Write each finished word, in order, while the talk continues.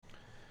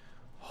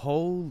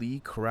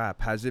Holy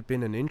crap, has it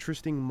been an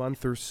interesting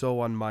month or so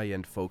on my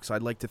end, folks.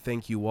 I'd like to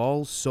thank you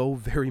all so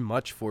very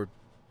much for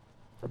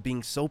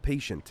being so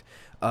patient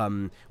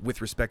with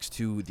respects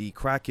to the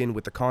Kraken,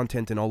 with the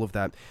content and all of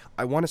that.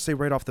 I want to say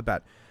right off the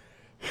bat,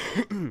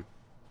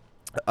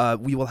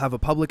 we will have a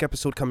public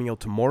episode coming out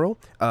tomorrow.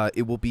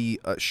 It will be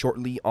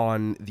shortly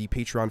on the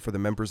Patreon for the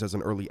members as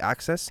an early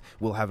access.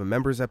 We'll have a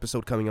members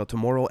episode coming out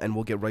tomorrow, and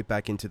we'll get right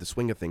back into the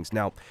swing of things.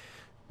 Now,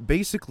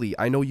 basically,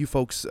 I know you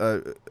folks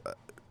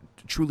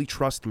truly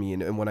trust me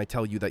and when I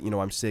tell you that,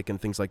 I'm sick and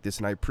things like this,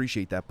 and I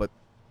appreciate that. But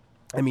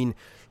I mean,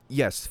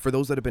 yes, for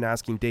those that have been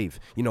asking, Dave,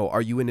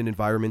 are you in an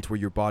environment where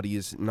your body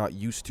is not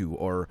used to,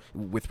 or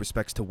with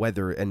respects to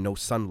weather and no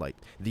sunlight?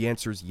 The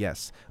answer is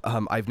yes.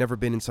 I've never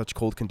been in such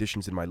cold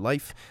conditions in my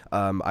life.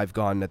 I've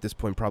gone at this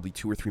point probably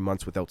 2 or 3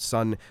 months without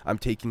sun. I'm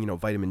taking,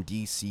 vitamin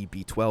D, C,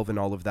 B12 and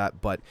all of that,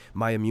 but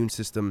my immune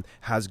system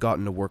has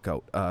gotten a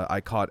workout.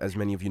 I caught, as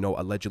many of you know,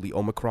 allegedly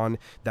Omicron.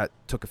 That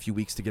took a few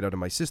weeks to get out of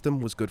my system,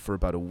 was good for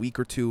about a week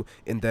or two,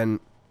 and then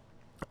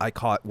I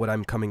caught what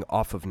I'm coming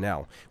off of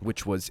now,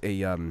 which was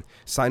a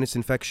sinus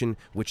infection,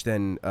 which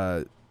then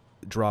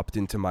dropped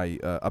into my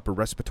upper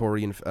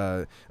respiratory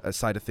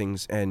side of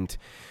things. And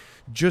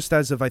just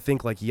as of, I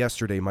think, like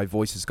yesterday, my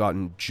voice has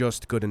gotten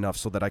just good enough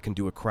so that I can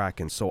do a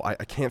Kraken. So I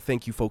can't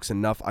thank you folks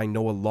enough. I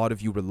know a lot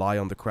of you rely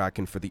on the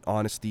Kraken for the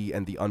honesty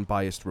and the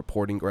unbiased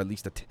reporting, or at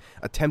least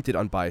attempted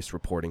unbiased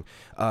reporting.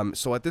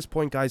 So at this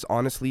point, guys,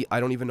 honestly, I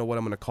don't even know what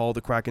I'm going to call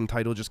the Kraken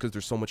title, just because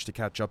there's so much to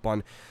catch up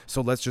on.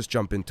 So let's just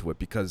jump into it,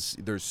 because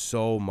there's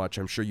so much.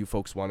 I'm sure you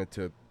folks wanted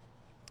to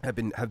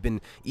have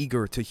been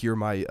eager to hear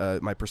my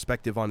my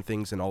perspective on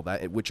things and all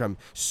that, which I'm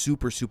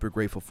super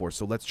grateful for.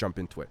 So let's jump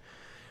into it.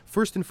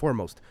 First and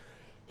foremost,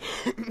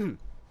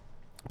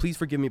 please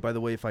forgive me, by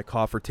the way, if I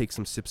cough or take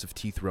some sips of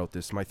tea throughout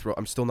this. My throat,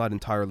 I'm still not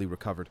entirely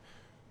recovered.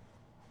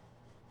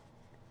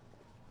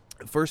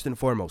 First and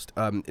foremost,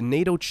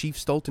 NATO Chief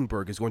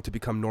Stoltenberg is going to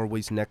become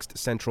Norway's next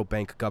central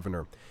bank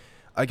governor.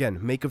 Again,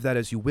 make of that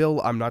as you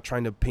will. I'm not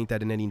trying to paint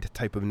that in any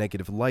type of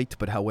negative light,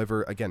 but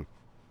however, again,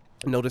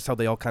 notice how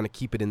they all kind of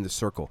keep it in the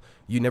circle.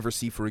 You never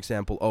see, for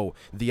example,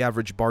 the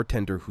average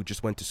bartender who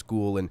just went to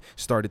school and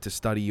started to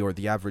study, or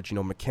the average,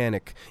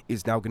 mechanic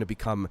is now going to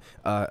become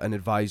an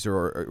advisor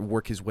or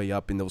work his way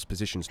up in those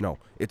positions. No,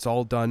 it's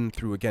all done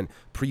through, again,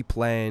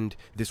 pre-planned.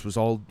 This was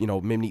all,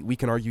 maybe we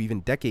can argue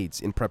even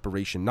decades in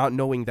preparation, not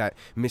knowing that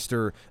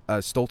Mr.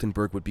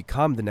 Stoltenberg would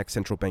become the next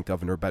central bank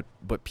governor,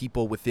 but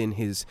people within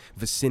his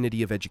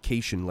vicinity of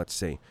education, let's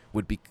say,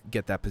 would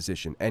get that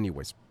position.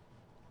 Anyways.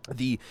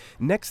 The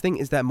next thing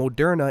is that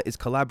Moderna is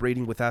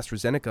collaborating with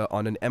AstraZeneca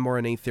on an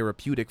mRNA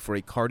therapeutic for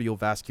a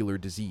cardiovascular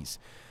disease.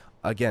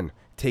 Again,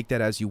 take that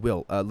as you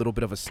will. A little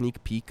bit of a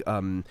sneak peek.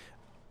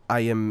 I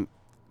am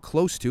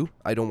close to,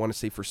 I don't want to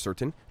say for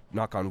certain,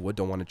 knock on wood,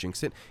 don't want to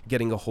jinx it,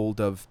 getting a hold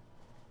of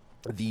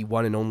the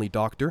one and only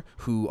doctor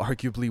who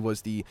arguably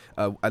was the,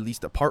 at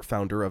least a part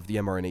founder of the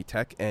mRNA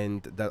tech,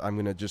 and that I'm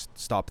going to just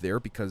stop there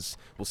because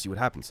we'll see what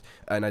happens.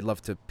 And I'd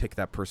love to pick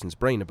that person's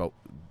brain about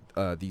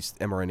these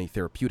mRNA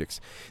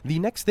therapeutics. The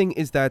next thing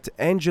is that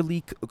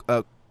Angelique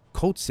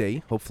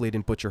Coetzee, hopefully I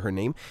didn't butcher her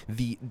name,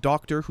 the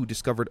doctor who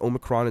discovered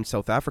Omicron in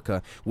South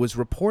Africa, was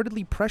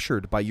reportedly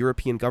pressured by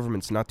European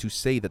governments not to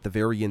say that the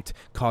variant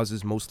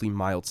causes mostly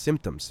mild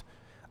symptoms.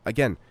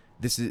 Again,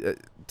 this is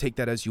take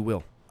that as you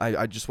will.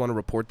 I just want to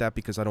report that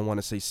because I don't want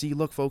to say, see,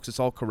 look, folks, it's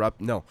all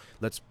corrupt. No,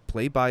 let's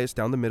play bias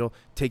down the middle.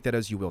 Take that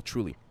as you will,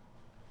 truly.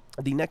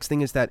 The next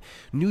thing is that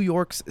New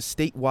York's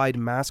statewide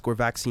mask or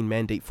vaccine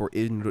mandate for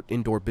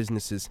indoor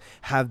businesses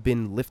have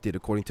been lifted,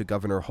 according to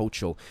Governor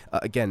Hochul.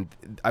 Again,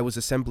 I was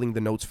assembling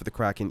the notes for the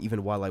Kraken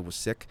even while I was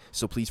sick,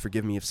 so please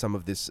forgive me if some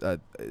of these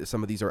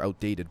are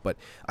outdated. But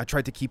I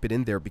tried to keep it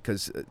in there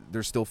because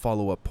there's still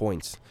follow-up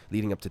points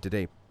leading up to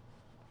today.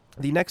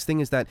 The next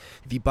thing is that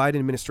the Biden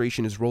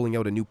administration is rolling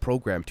out a new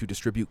program to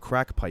distribute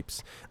crack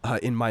pipes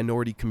in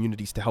minority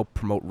communities to help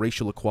promote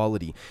racial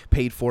equality,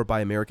 paid for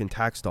by American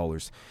tax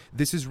dollars.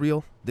 This is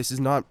real. This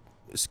is not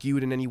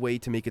skewed in any way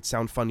to make it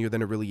sound funnier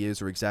than it really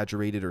is, or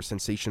exaggerated, or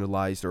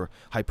sensationalized, or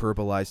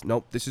hyperbolized.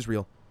 Nope, this is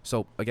real.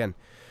 So, again,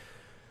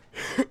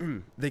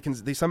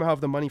 they somehow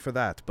have the money for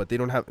that, but they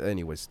don't have.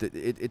 Anyways,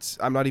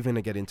 I'm not even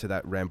gonna get into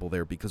that ramble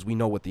there because we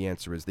know what the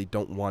answer is. They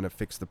don't want to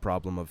fix the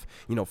problem of,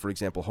 for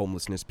example,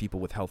 homelessness, people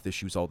with health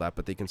issues, all that,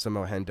 but they can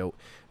somehow hand out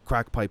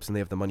crack pipes and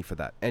they have the money for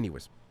that.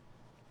 Anyways.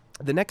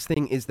 The next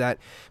thing is that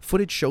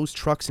footage shows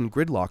trucks in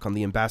gridlock on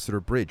the Ambassador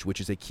Bridge,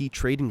 which is a key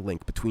trading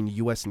link between the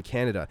U.S. and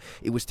Canada.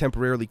 It was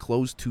temporarily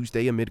closed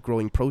Tuesday amid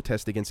growing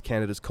protest against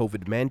Canada's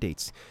COVID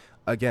mandates.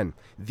 Again,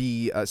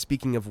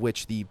 speaking of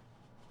which, the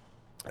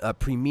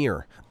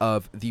premier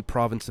of the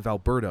province of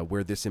Alberta,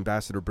 where this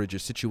Ambassador Bridge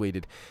is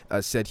situated,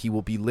 said he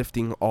will be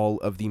lifting all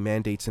of the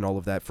mandates and all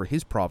of that for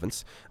his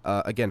province.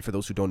 Again, for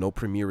those who don't know,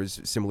 premier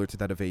is similar to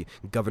that of a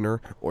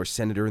governor or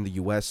senator in the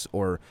U.S.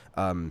 or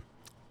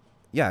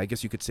I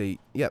guess you could say,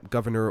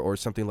 governor or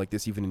something like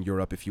this, even in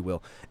Europe, if you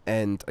will.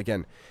 And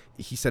again,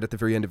 he said at the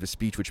very end of his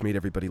speech, which made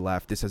everybody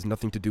laugh, this has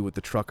nothing to do with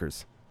the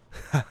truckers.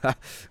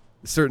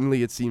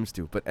 Certainly it seems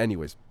to, but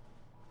anyways.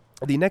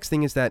 The next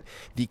thing is that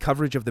the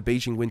coverage of the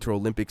Beijing Winter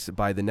Olympics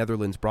by the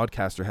Netherlands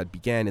broadcaster had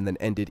began and then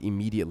ended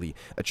immediately.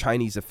 A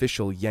Chinese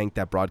official yanked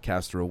that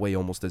broadcaster away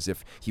almost as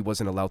if he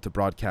wasn't allowed to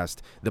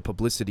broadcast the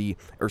publicity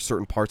or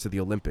certain parts of the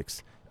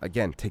Olympics.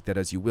 Again, take that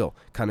as you will,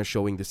 kind of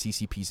showing the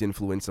CCP's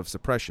influence of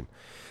suppression,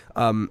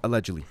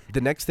 allegedly.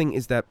 The next thing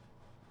is that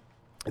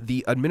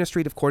the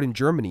administrative court in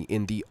Germany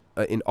in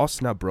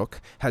Osnabrück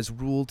has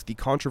ruled the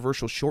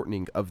controversial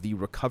shortening of the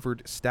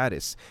recovered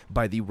status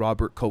by the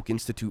Robert Koch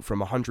Institute from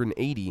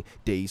 180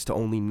 days to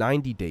only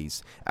 90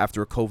 days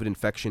after a COVID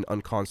infection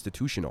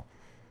unconstitutional.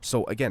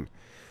 So again,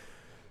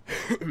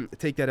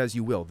 take that as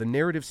you will. The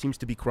narrative seems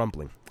to be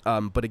crumbling.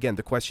 But again,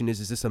 the question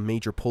is this a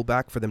major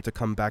pullback for them to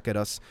come back at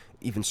us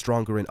even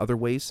stronger in other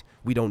ways?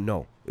 We don't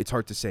know. It's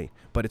hard to say,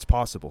 but it's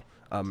possible.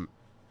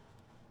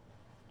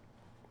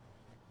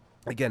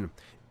 Again,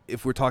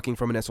 if we're talking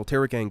from an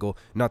esoteric angle,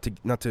 not to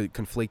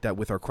conflate that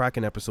with our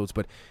Kraken episodes,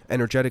 but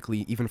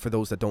energetically, even for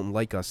those that don't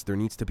like us, there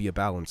needs to be a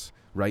balance,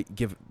 right?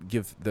 Give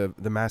the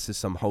masses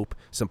some hope,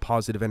 some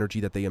positive energy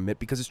that they emit,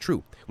 because it's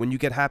true. When you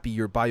get happy,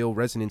 your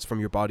bioresonance from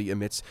your body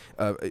emits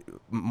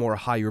more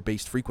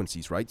higher-based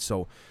frequencies, right?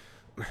 So,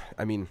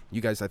 I mean,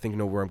 you guys, I think,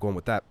 know where I'm going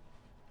with that.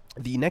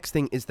 The next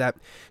thing is that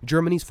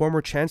Germany's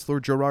former Chancellor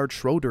Gerhard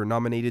Schroeder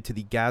nominated to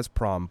the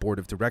Gazprom board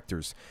of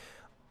directors.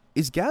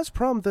 Is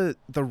Gazprom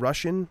the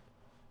Russian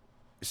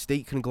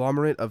state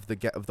conglomerate of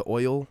the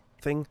oil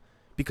thing?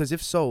 Because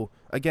if so,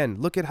 again,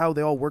 look at how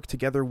they all work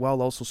together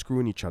while also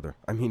screwing each other.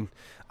 I mean,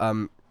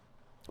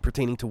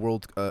 pertaining to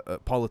world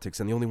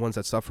politics, and the only ones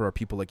that suffer are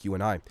people like you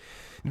and I.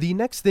 The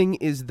next thing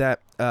is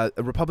that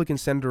Republican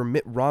Senator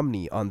Mitt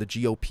Romney on the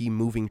GOP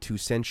moving to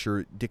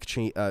censure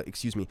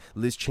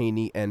Liz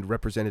Cheney and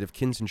Representative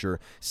Kinzinger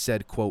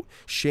said, quote,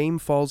 "Shame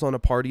falls on a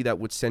party that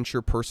would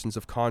censure persons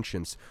of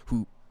conscience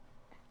who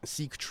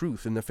seek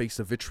truth in the face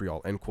of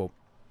vitriol," end quote.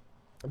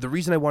 The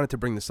reason I wanted to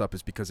bring this up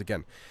is because,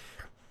 again,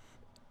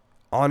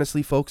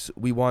 honestly, folks,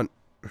 we want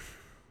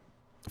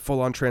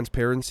full-on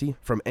transparency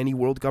from any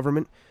world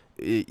government.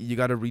 You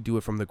got to redo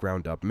it from the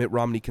ground up. Mitt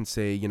Romney can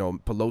say,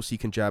 Pelosi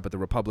can jab at the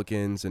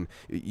Republicans, and,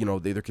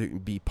 there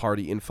could be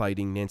party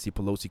infighting. Nancy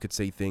Pelosi could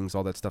say things,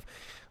 all that stuff.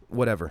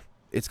 Whatever.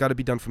 It's got to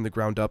be done from the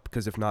ground up,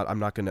 because if not,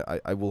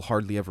 I will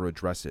hardly ever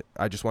address it.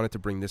 I just wanted to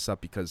bring this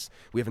up because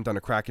we haven't done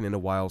a Kraken in a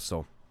while,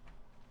 so...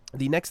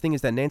 The next thing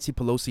is that Nancy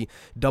Pelosi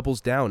doubles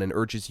down and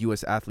urges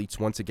U.S. athletes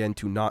once again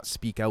to not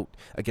speak out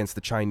against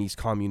the Chinese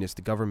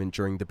Communist government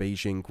during the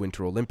Beijing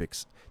Winter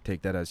Olympics.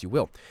 Take that as you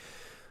will.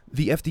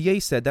 The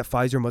FDA said that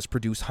Pfizer must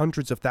produce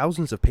hundreds of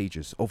thousands of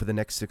pages over the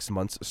next 6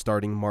 months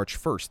starting March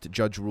 1st,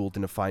 judge ruled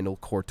in a final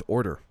court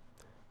order.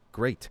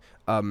 Great.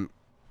 The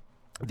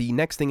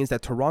next thing is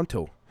that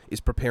Toronto is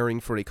preparing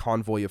for a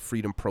convoy of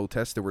freedom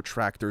protests. There were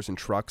tractors and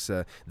trucks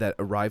that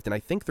arrived, and I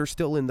think they're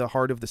still in the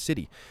heart of the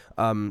city.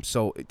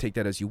 So take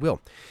that as you will.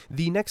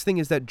 The next thing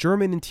is that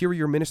German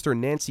Interior Minister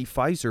Nancy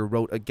Faeser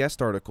wrote a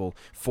guest article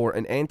for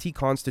an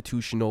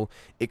anti-constitutional,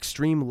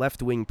 extreme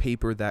left-wing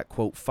paper that,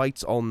 quote,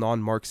 fights all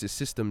non-Marxist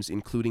systems,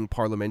 including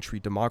parliamentary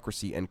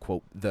democracy, end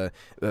quote, the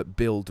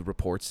Bild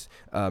reports,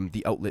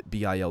 the outlet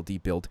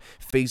BILD Bild.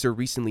 Faeser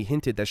recently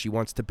hinted that she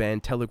wants to ban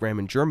Telegram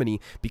in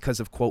Germany because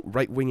of, quote,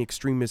 right-wing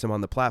extremism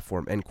on the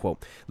platform, end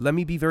quote. Let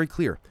me be very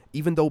clear.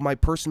 Even though my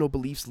personal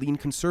beliefs lean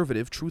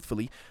conservative,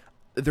 truthfully,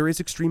 there is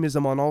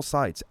extremism on all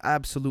sides.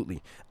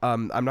 Absolutely.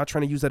 I'm not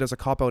trying to use that as a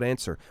cop-out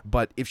answer,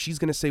 but if she's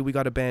going to say we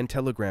got to ban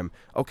Telegram,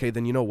 okay,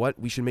 then you know what?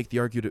 We should make the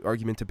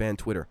argument to ban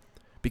Twitter.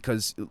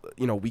 Because,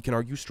 we can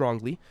argue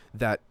strongly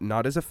that,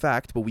 not as a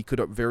fact, but we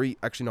could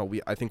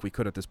I think we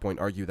could at this point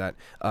argue that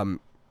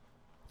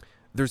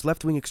there's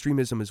left-wing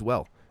extremism as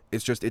well.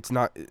 It's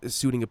not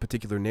suiting a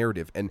particular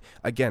narrative. And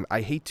again,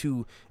 I hate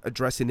to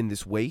address it in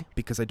this way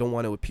because I don't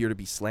want to appear to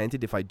be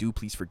slanted. If I do,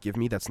 please forgive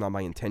me. That's not my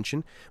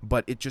intention.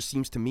 But it just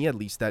seems to me, at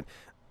least, that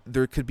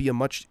there could be a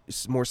much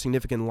more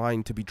significant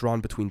line to be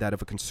drawn between that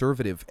of a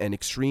conservative and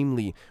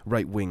extremely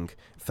right-wing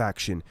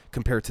faction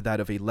compared to that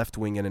of a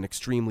left-wing and an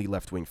extremely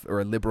left-wing, or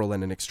a liberal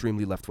and an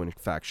extremely left-wing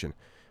faction.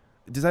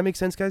 Does that make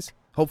sense, guys?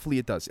 Hopefully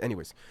it does.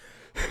 Anyways.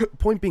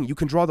 Point being, you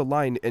can draw the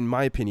line, in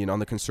my opinion, on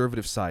the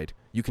conservative side.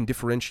 You can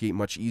differentiate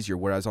much easier,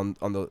 whereas on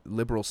the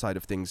liberal side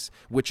of things,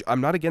 which I'm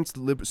not against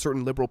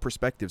certain liberal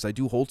perspectives. I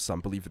do hold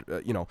some, believe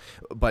it,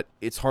 but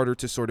it's harder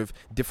to sort of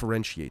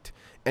differentiate.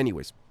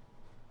 Anyways.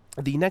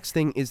 The next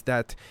thing is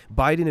that the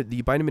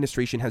Biden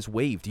administration has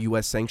waived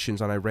U.S.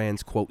 sanctions on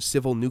Iran's, quote,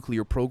 civil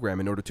nuclear program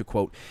in order to,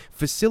 quote,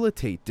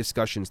 facilitate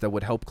discussions that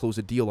would help close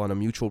a deal on a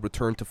mutual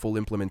return to full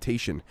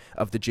implementation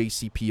of the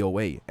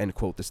JCPOA, end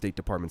quote, the State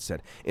Department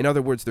said. In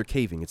other words, they're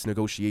caving. It's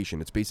negotiation.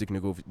 It's basic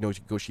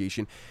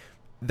negotiation.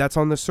 That's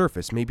on the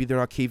surface. Maybe they're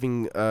not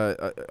caving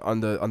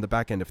on the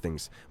back end of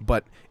things.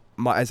 But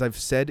as I've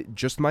said,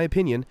 just my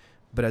opinion,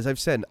 but as I've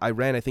said,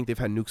 Iran, I think they've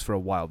had nukes for a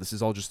while. This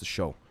is all just a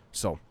show.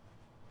 So...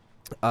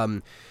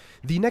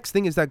 The next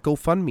thing is that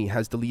GoFundMe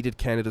has deleted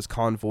Canada's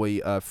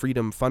Convoy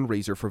Freedom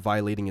fundraiser for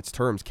violating its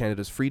terms.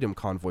 Canada's Freedom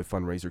Convoy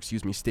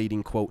fundraiser,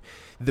 stating, quote,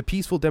 "The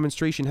peaceful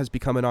demonstration has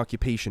become an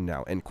occupation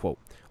now," end quote.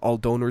 All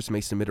donors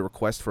may submit a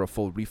request for a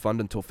full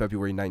refund until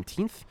February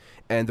 19th,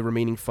 and the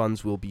remaining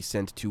funds will be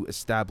sent to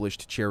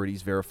established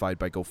charities verified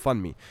by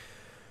GoFundMe.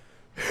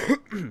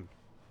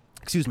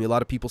 A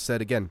lot of people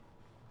said, again,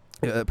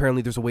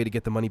 apparently there's a way to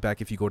get the money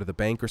back if you go to the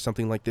bank or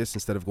something like this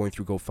instead of going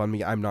through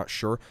GoFundMe. I'm not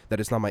sure. That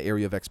is not my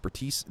area of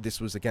expertise. This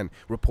was, again,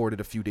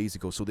 reported a few days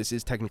ago, so this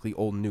is technically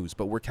old news,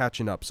 but we're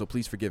catching up, so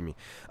please forgive me.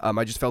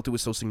 I just felt it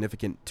was so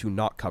significant to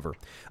not cover.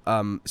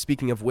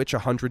 Speaking of which,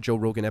 100 Joe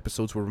Rogan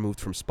episodes were removed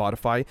from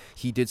Spotify.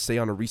 He did say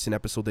on a recent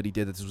episode that he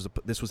did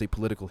that this was a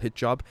political hit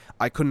job.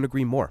 I couldn't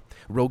agree more.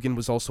 Rogan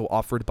was also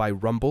offered by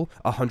Rumble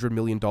 $100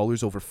 million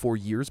over 4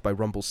 years by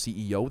Rumble's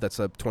CEO. That's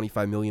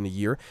 $25 million a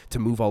year to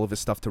move all of his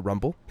stuff to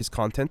Rumble, his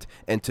content,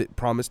 and to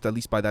promised, at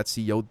least by that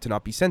CEO, to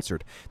not be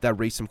censored. That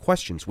raised some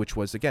questions, which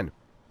was, again,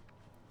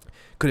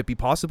 could it be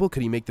possible?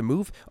 Could he make the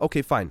move?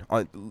 Okay, fine.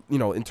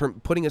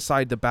 Putting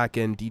aside the back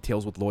end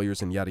details with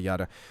lawyers and yada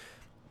yada,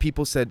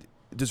 people said,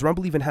 does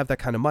Rumble even have that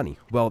kind of money?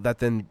 Well, that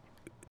then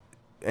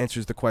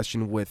answers the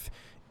question with,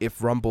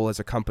 if Rumble as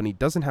a company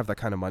doesn't have that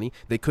kind of money,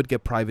 they could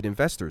get private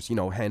investors,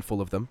 a handful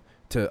of them,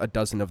 to a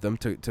dozen of them,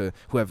 to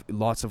who have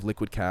lots of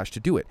liquid cash to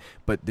do it.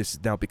 But this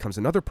now becomes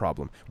another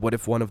problem. What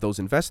if one of those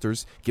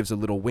investors gives a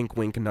little wink,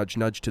 nudge,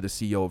 nudge to the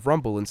CEO of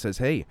Rumble and says,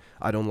 hey,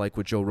 I don't like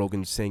what Joe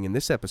Rogan's saying in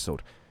this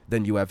episode?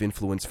 Then you have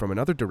influence from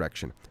another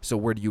direction. So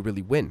where do you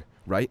really win,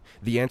 right?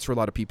 The answer a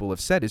lot of people have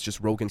said is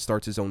just Rogan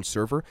starts his own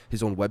server,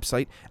 his own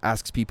website,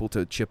 asks people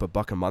to chip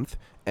 $1 a month,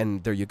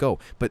 and there you go.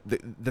 But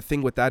the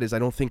thing with that is I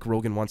don't think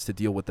Rogan wants to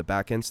deal with the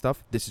back end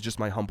stuff. This is just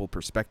my humble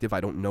perspective.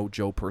 I don't know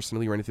Joe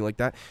personally or anything like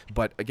that.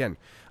 But again,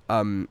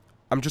 I'm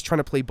just trying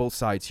to play both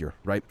sides here,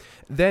 right?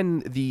 Then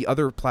the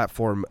other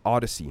platform,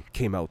 Odyssey,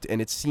 came out,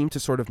 and it seemed to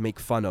sort of make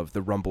fun of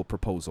the Rumble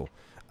proposal.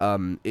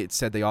 It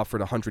said they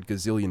offered $100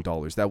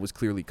 gazillion. That was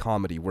clearly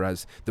comedy,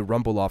 whereas the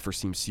Rumble offer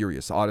seemed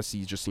serious.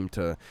 Odyssey just seemed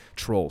to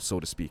troll, so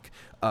to speak.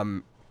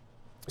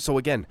 So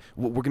again,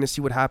 we're going to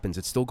see what happens.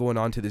 It's still going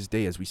on to this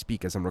day as we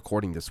speak, as I'm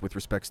recording this, with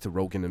respects to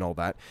Rogan and all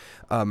that.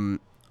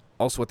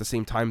 Also, at the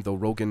same time, though,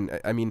 Rogan,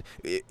 I mean,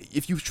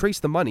 if you trace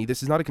the money,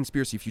 this is not a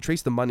conspiracy. If you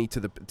trace the money to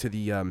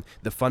the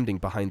funding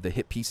behind the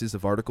hit pieces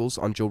of articles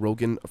on Joe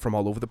Rogan from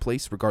all over the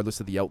place, regardless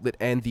of the outlet,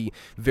 and the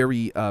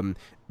very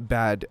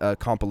bad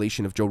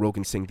compilation of Joe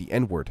Rogan saying the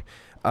N-word,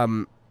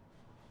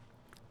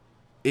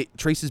 it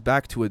traces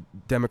back to a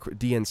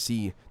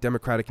DNC,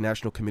 Democratic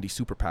National Committee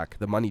super PAC.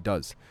 The money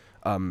does.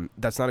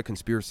 That's not a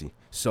conspiracy.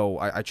 So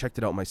I checked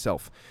it out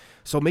myself.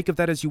 So make of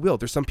that as you will.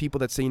 There's some people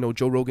that say,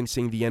 Joe Rogan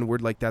saying the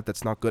N-word like that,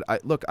 that's not good.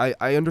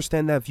 I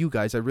understand that view,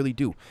 guys. I really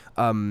do.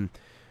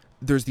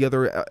 There's the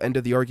other end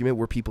of the argument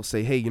where people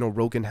say, hey,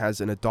 Rogan has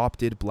an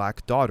adopted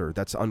black daughter.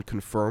 That's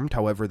unconfirmed.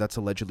 However, that's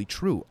allegedly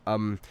true.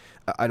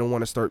 I don't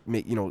want to start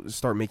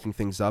making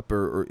things up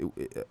or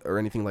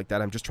anything like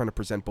that. I'm just trying to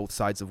present both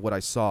sides of what I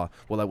saw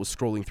while I was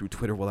scrolling through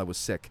Twitter while I was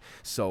sick.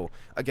 So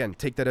again,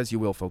 take that as you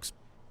will, folks.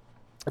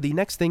 The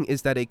next thing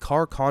is that a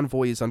car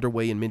convoy is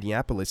underway in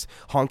Minneapolis,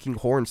 honking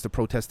horns to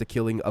protest the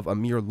killing of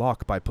Amir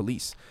Locke by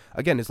police.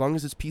 Again, as long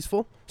as it's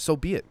peaceful, so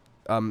be it.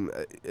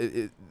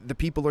 The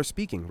people are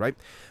speaking, right?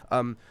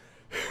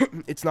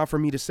 It's not for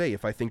me to say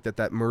if I think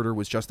that murder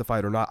was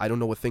justified or not. I don't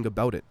know a thing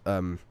about it.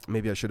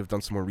 Maybe I should have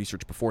done some more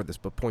research before this,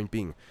 but point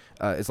being,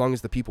 as long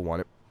as the people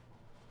want it.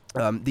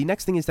 The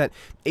next thing is that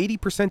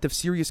 80% of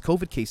serious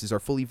COVID cases are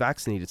fully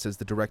vaccinated, says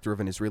the director of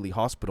an Israeli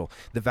hospital.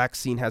 The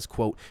vaccine has,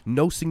 quote,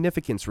 no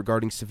significance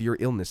regarding severe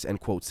illness,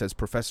 end quote, says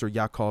Professor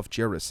Yaakov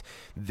Jeris.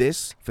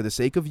 This, for the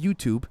sake of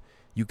YouTube,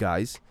 you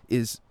guys,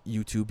 is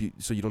YouTube,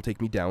 so you don't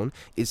take me down,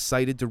 is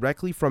cited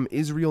directly from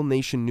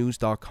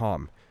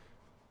IsraelNationNews.com.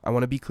 I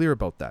want to be clear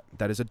about that.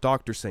 That is a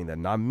doctor saying that,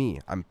 not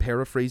me. I'm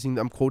paraphrasing,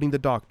 I'm quoting the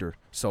doctor.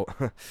 So,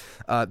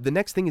 the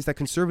next thing is that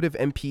Conservative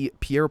MP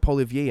Pierre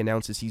Poilievre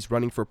announces he's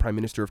running for Prime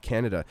Minister of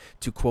Canada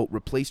to, quote,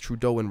 replace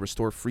Trudeau and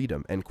restore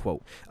freedom, end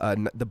quote.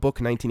 The book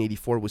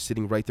 1984 was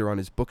sitting right there on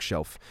his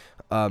bookshelf.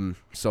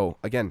 So,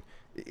 again,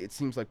 it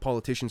seems like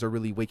politicians are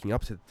really waking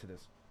up to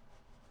this.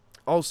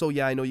 Also,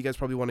 yeah, I know you guys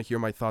probably want to hear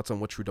my thoughts on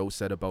what Trudeau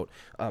said about...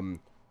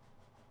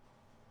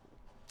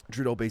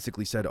 Trudeau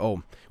basically said,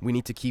 we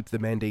need to keep the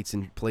mandates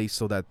in place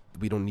so that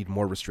we don't need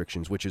more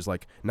restrictions, which is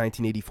like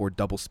 1984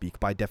 doublespeak.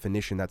 By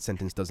definition, that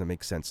sentence doesn't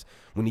make sense.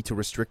 We need to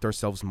restrict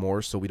ourselves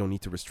more so we don't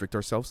need to restrict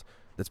ourselves.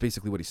 That's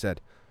basically what he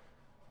said.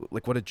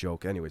 Like, what a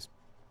joke. Anyways.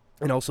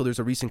 And also, there's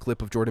a recent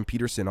clip of Jordan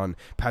Peterson on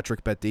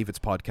Patrick Bet-David's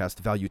podcast,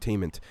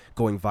 Valuetainment,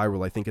 going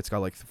viral. I think it's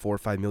got like 4 or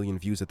 5 million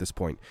views at this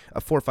point.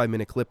 A 4 or 5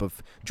 minute clip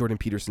of Jordan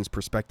Peterson's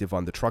perspective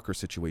on the trucker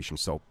situation.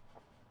 So,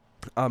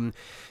 Um,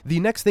 the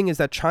next thing is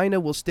that China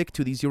will stick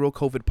to the zero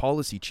COVID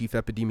policy, Chief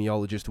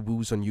Epidemiologist Wu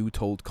Zhenyu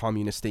told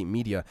communist state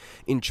media.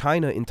 In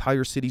China,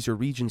 entire cities or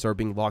regions are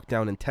being locked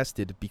down and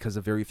tested because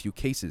of very few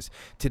cases.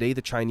 Today,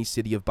 the Chinese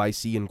city of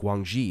Baixi in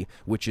Guangxi,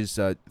 which is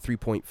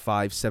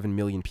 3.57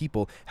 million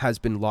people, has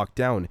been locked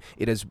down.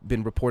 It has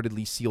been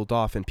reportedly sealed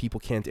off and people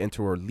can't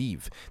enter or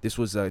leave. This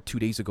was 2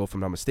 days ago, if I'm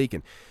not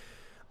mistaken.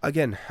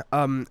 Again,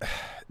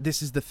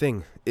 this is the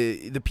thing.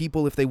 The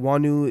people, if they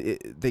want to,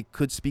 they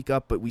could speak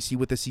up, but we see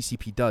what the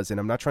CCP does.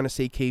 And I'm not trying to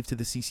say cave to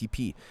the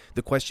CCP.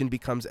 The question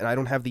becomes, and I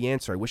don't have the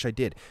answer, I wish I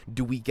did,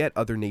 do we get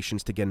other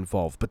nations to get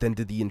involved? But then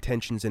do the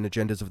intentions and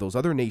agendas of those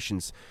other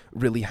nations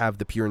really have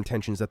the pure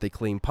intentions that they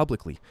claim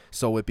publicly?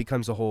 So it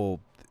becomes a whole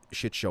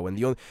shit show. And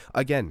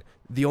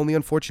the only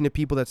unfortunate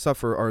people that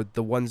suffer are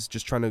the ones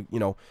just trying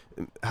to,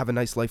 have a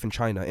nice life in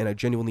China. And I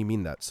genuinely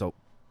mean that. So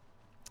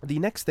the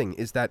next thing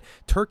is that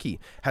Turkey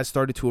has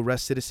started to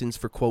arrest citizens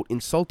for, quote,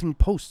 insulting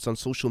posts on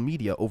social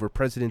media over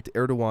President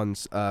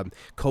Erdogan's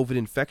COVID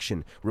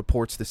infection,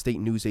 reports the state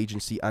news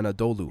agency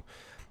Anadolu.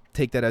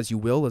 Take that as you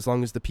will. As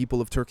long as the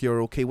people of Turkey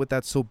are okay with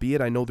that, so be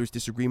it. I know there's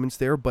disagreements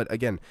there, but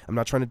again, I'm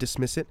not trying to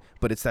dismiss it,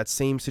 but it's that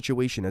same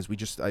situation as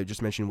I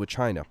just mentioned with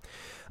China.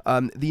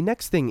 The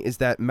next thing is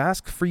that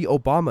mask-free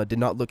Obama did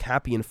not look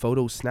happy in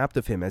photos snapped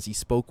of him as he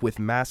spoke with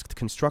masked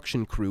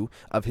construction crew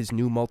of his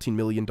new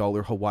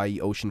multi-million-dollar Hawaii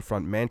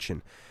oceanfront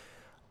mansion.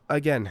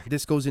 Again,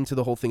 this goes into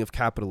the whole thing of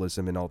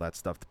capitalism and all that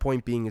stuff. The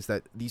point being is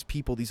that these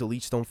people, these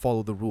elites, don't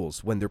follow the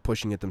rules when they're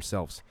pushing it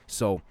themselves.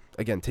 So,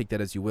 again, take that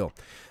as you will.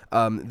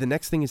 The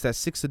next thing is that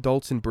 6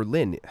 adults in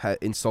Berlin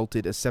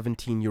insulted a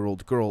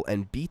 17-year-old girl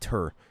and beat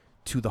her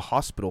to the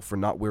hospital for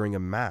not wearing a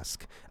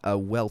mask.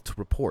 Welt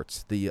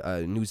reports, the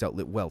news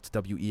outlet Welt,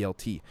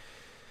 W-E-L-T.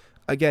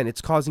 Again,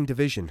 it's causing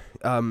division,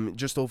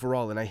 just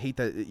overall, and I hate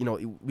that,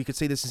 we could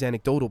say this is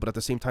anecdotal, but at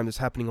the same time, it's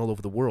happening all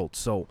over the world,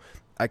 so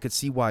I could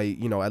see why,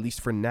 at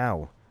least for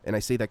now, and I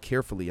say that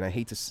carefully, and I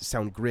hate to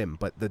sound grim,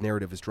 but the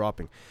narrative is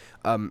dropping,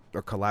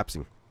 or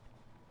collapsing.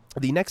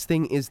 The next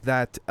thing is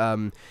that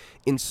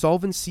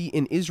insolvency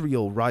in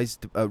Israel rose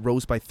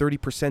by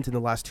 30% in the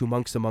last 2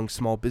 months among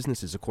small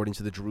businesses, according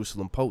to the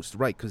Jerusalem Post.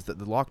 Right, because the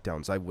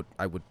lockdowns,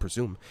 I would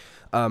presume.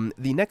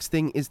 The next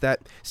thing is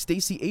that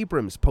Stacey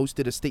Abrams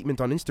posted a statement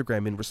on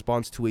Instagram in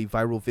response to a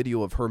viral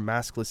video of her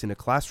maskless in a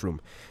classroom,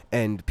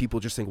 and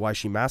people just think, why is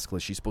she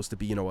maskless? She's supposed to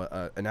be,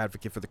 an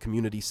advocate for the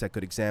community, set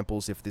good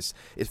examples. If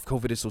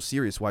COVID is so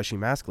serious, why is she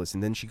maskless?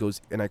 And then she goes,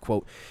 and I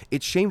quote,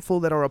 "It's shameful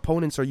that our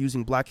opponents are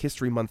using Black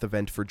History Month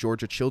event for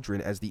Georgia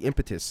children as the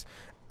impetus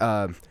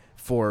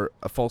for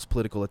a false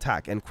political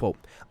attack," end quote.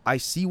 I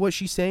see what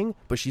she's saying,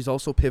 but she's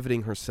also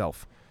pivoting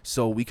herself.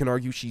 So we can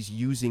argue she's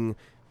using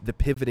the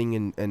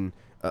pivoting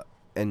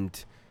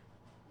and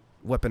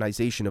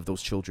weaponization of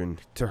those children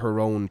to her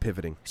own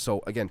pivoting.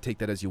 So again, take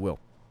that as you will.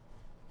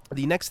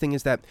 The next thing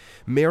is that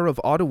Mayor of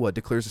Ottawa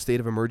declares a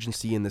state of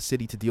emergency in the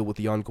city to deal with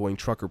the ongoing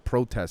trucker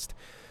protest.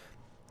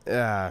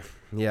 Yeah,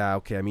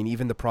 okay. I mean,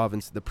 even the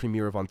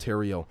Premier of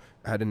Ontario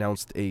had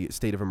announced a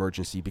state of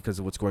emergency because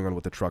of what's going on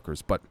with the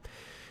truckers. But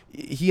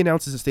he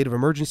announces a state of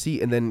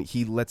emergency, and then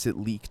he lets it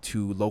leak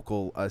to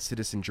local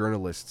citizen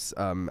journalists,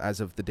 as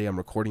of the day I'm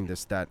recording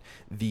this, that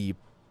the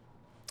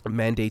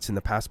mandates and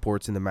the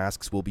passports and the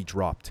masks will be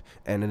dropped,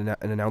 and an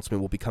announcement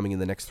will be coming in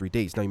the next 3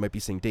 days. Now, you might be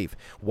saying, Dave,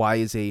 why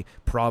is a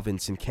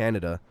province in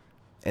Canada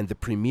and the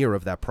premier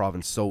of that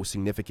province so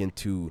significant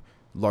to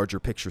larger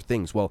picture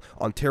things? Well,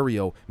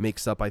 Ontario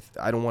makes up,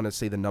 I don't want to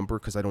say the number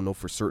because I don't know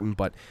for certain,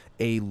 but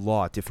a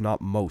lot, if not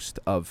most,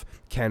 of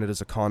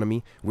Canada's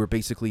economy. We're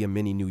basically a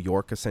mini New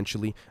York,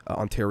 essentially,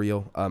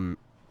 Ontario.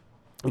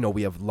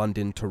 We have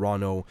London,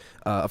 Toronto.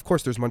 Of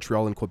course, there's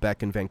Montreal and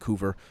Quebec and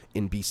Vancouver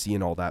in BC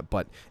and all that.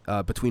 But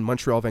between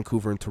Montreal,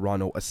 Vancouver, and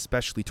Toronto,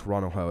 especially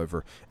Toronto,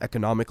 however,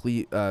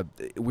 economically,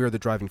 we're the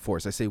driving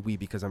force. I say we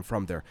because I'm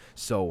from there.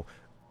 So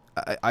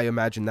I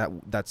imagine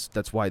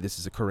that's why this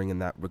is occurring in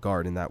that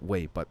regard, in that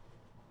way. But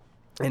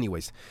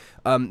anyways,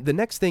 the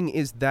next thing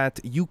is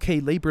that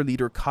UK Labour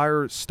leader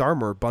Keir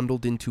Starmer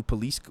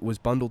was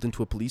bundled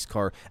into a police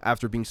car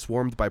after being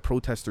swarmed by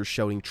protesters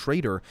shouting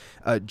 "traitor"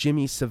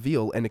 Jimmy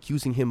Savile and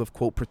accusing him of,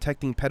 quote,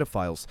 protecting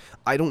pedophiles.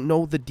 I don't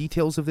know the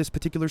details of this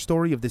particular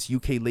story of this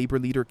UK Labour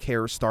leader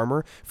Keir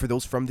Starmer. For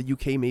those from the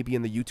UK, maybe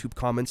in the YouTube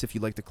comments, if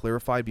you'd like to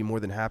clarify, I'd be more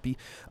than happy.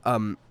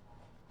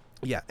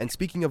 Yeah, and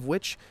speaking of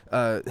which,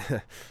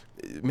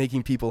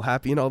 making people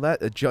happy and all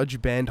that, a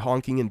judge banned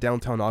honking in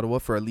downtown Ottawa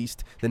for at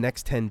least the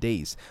next 10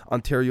 days.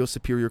 Ontario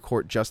Superior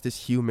Court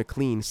Justice Hugh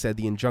McLean said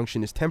the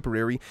injunction is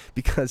temporary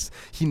because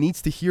he needs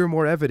to hear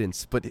more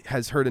evidence, but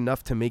has heard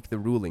enough to make the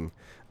ruling.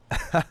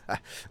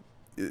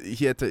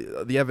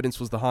 The evidence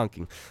was the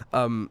honking.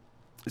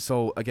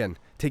 So again,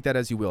 take that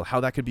as you will. How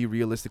that could be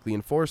realistically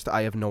enforced,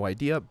 I have no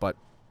idea, but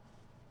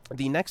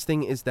The next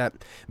thing is that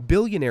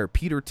billionaire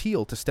Peter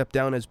Thiel to step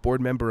down as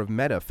board member of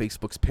Meta,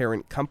 Facebook's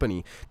parent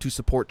company, to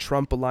support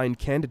Trump-aligned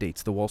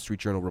candidates, the Wall Street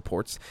Journal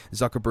reports.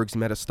 Zuckerberg's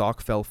Meta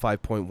stock fell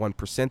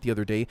 5.1% the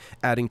other day,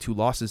 adding to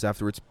losses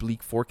after its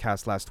bleak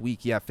forecast last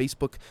week. Yeah,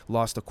 Facebook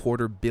lost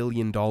 $250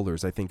 million,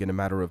 I think, in a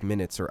matter of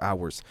minutes or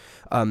hours.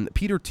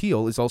 Peter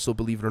Thiel is also,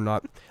 believe it or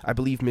not, I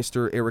believe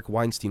Mr. Eric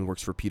Weinstein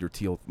works for Peter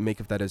Thiel. Make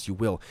of that as you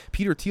will.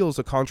 Peter Thiel is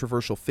a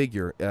controversial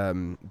figure,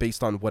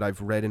 based on what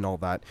I've read and all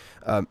that.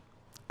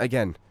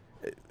 Again,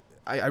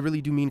 I really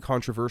do mean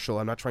controversial.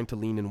 I'm not trying to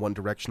lean in one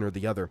direction or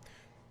the other.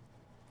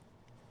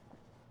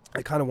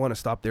 I kind of want to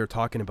stop there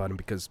talking about him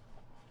because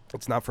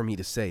it's not for me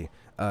to say.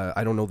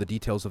 I don't know the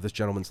details of this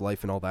gentleman's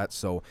life and all that.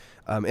 So,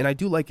 and I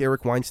do like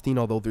Eric Weinstein,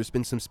 although there's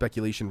been some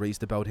speculation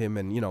raised about him.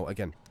 And,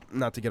 again,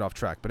 not to get off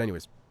track. But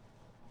anyways.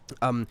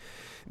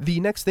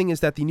 The next thing is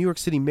that the New York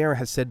City mayor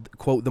has said,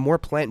 quote, the more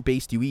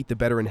plant-based you eat, the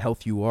better in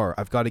health you are.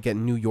 I've got to get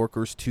New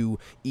Yorkers to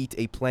eat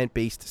a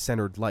plant-based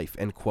centered life,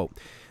 end quote.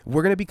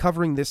 We're going to be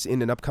covering this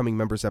in an upcoming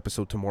members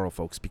episode tomorrow,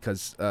 folks,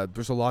 because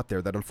there's a lot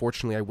there that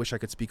unfortunately I wish I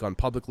could speak on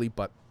publicly,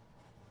 but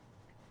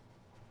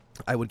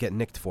I would get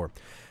nicked for.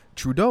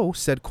 Trudeau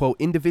said, quote,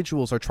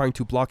 individuals are trying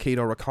to blockade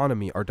our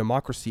economy, our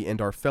democracy,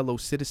 and our fellow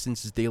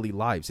citizens' daily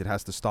lives. It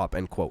has to stop,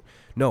 end quote.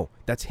 No,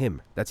 that's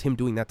him. That's him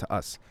doing that to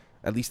us.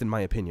 At least in my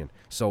opinion.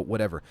 So,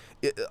 whatever.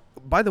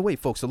 By the way,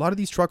 folks, a lot of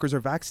these truckers are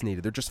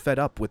vaccinated. They're just fed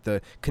up with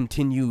the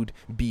continued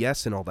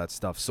BS and all that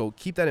stuff. So,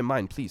 keep that in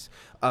mind, please.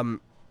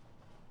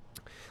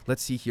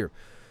 Let's see here.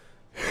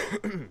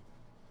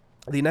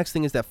 The next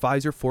thing is that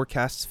Pfizer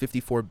forecasts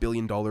 $54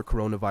 billion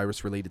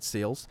coronavirus-related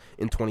sales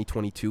in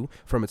 2022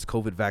 from its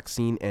COVID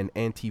vaccine and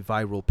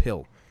antiviral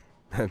pill.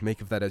 Make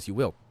of that as you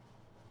will.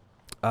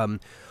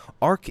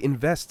 ARK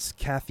Invest's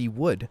Cathie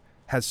Wood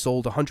has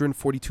sold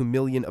 142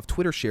 million of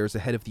Twitter shares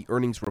ahead of the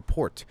earnings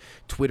report.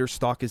 Twitter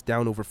stock is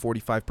down over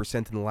 45%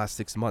 in the last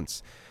 6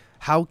 months.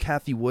 How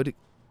Cathie Wood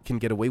can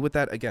get away with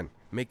that, again,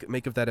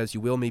 make of that as you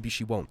will. Maybe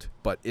she won't,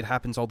 but it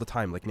happens all the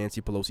time, like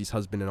Nancy Pelosi's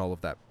husband and all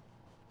of that.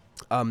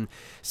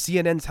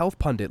 CNN's health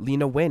pundit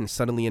Lena Wen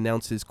suddenly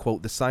announces,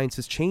 quote, the science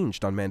has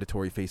changed on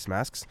mandatory face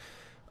masks.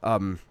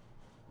 I'm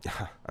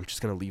just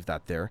going to leave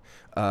that there.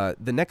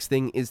 The next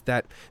thing is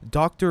that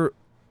Dr.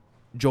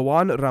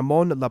 Joan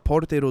Ramon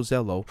Laporte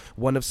Rosello,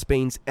 one of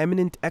Spain's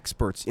eminent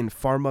experts in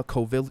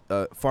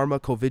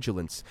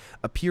pharmacovigilance,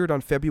 appeared on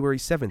February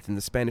 7th in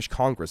the Spanish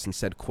Congress and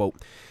said, quote,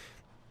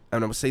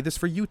 and I'm going to say this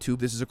for YouTube,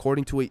 this is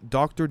according to a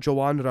Dr.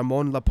 Joan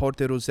Ramon Laporte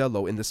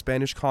Rosello in the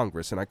Spanish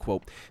Congress, and I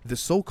quote, the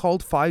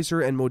so-called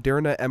Pfizer and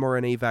Moderna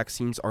mRNA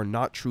vaccines are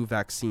not true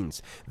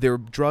vaccines. They're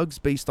drugs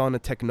based on a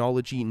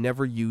technology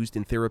never used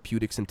in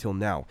therapeutics until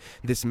now.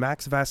 This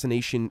mass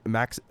vaccination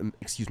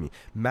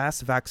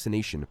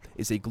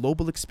is a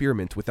global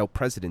experiment without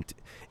precedent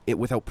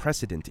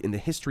in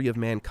the history of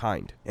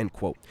mankind, end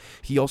quote.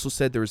 He also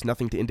said there is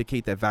nothing to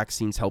indicate that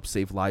vaccines help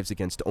save lives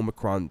against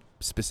Omicron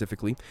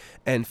specifically,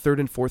 and third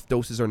and fourth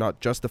doses are not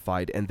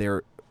justified, and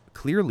they're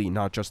clearly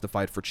not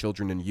justified for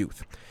children and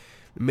youth.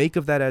 Make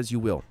of that as you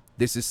will.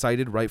 This is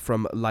cited right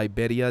from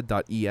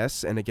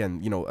Liberia.es, and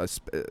again,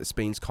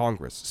 Spain's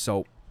Congress.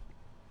 So,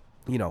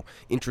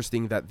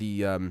 interesting that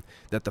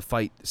the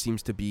fight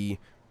seems to be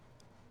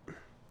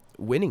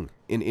winning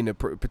in a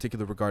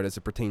particular regard as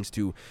it pertains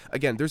to,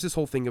 again, there's this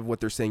whole thing of what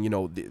they're saying,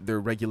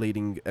 they're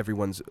regulating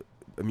everyone's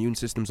immune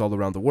systems all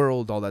around the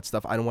world, all that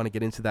stuff. I don't want to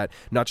get into that,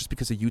 not just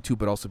because of YouTube,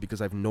 but also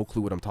because I have no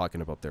clue what I'm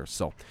talking about there.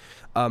 So,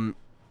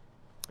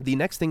 the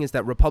next thing is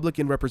that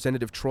Republican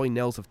Representative Troy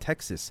Nehls of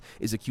Texas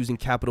is accusing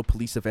Capitol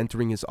Police of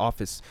entering his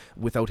office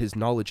without his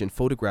knowledge and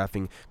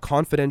photographing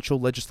confidential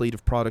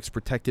legislative products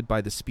protected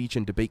by the speech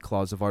and debate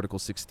clause of Article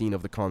 16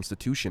 of the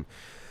Constitution.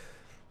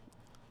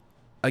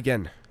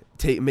 Again,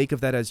 make of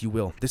that as you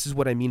will. This is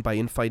what I mean by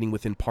infighting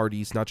within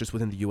parties, not just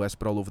within the U.S.,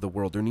 but all over the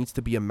world. There needs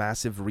to be a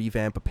massive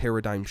revamp, a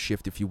paradigm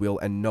shift, if you will.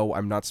 And no,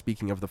 I'm not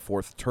speaking of the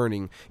fourth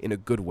turning in a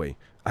good way.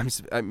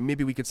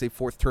 Maybe we could say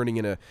fourth turning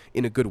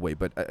in a good way,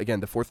 but again,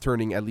 the fourth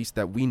turning, at least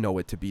that we know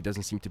it to be,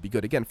 doesn't seem to be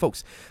good. Again,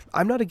 folks,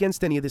 I'm not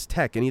against any of this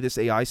tech, any of this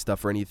AI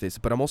stuff or any of this,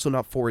 but I'm also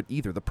not for it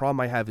either. The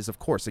problem I have is, of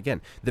course,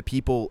 again, the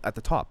people at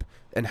the top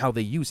and how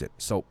they use it.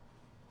 So,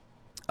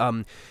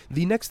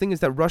 the next thing is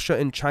that Russia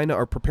and China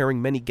are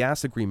preparing many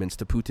gas agreements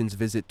to Putin's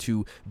visit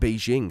to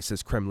Beijing,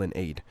 says Kremlin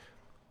aide.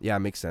 Yeah, it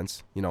makes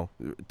sense.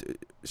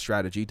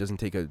 Strategy. Doesn't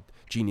take a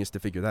genius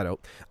to figure that out.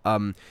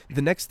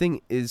 The next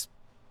thing is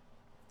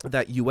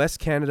that U.S.,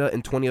 Canada,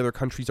 and 20 other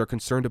countries are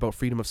concerned about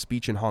freedom of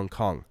speech in Hong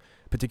Kong,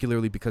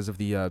 particularly because of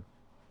the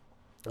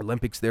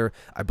Olympics there.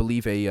 I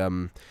believe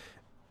I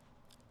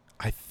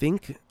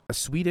think a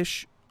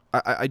Swedish...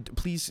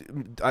 please,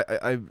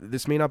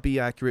 this may not be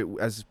accurate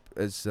as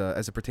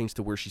it pertains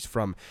to where she's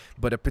from,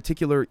 but a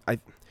particular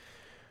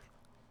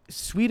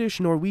Swedish,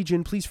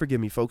 Norwegian, please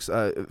forgive me, folks,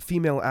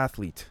 female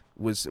athlete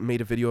was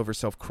made a video of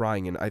herself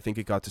crying, and I think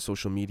it got to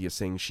social media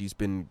saying she's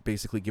been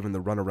basically given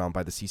the runaround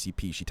by the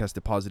CCP. She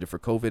tested positive for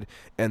COVID,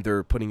 and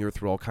they're putting her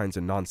through all kinds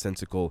of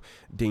nonsensical,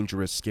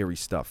 dangerous, scary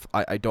stuff.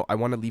 I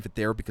want to leave it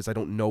there because I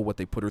don't know what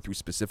they put her through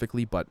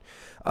specifically. But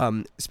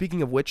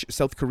speaking of which,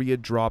 South Korea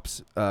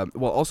drops.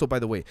 Also, by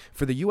the way,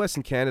 for the U.S.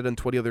 and Canada and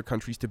 20 other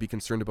countries to be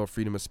concerned about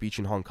freedom of speech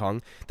in Hong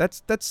Kong,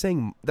 that's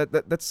saying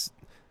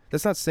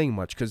that's not saying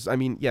much, because I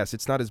mean, yes,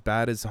 it's not as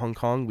bad as Hong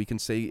Kong, we can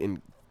say,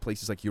 in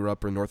places like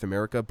Europe or North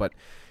America, but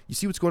you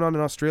see what's going on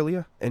in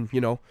Australia, and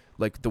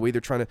like the way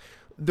they're trying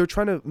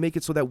to make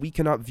it so that we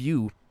cannot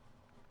view,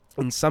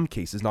 in some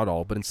cases, not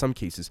all, but in some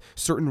cases,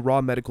 certain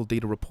raw medical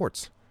data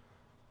reports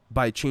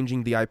by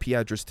changing the IP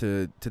address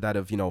to that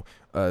of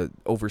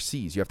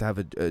overseas. You have to have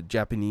a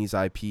Japanese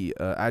IP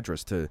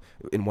address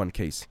in one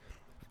case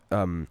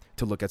to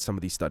look at some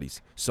of these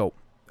studies. So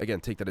again,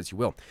 take that as you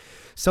will.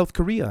 South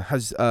Korea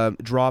has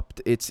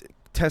dropped its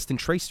test and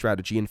trace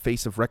strategy in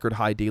face of record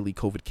high daily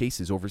COVID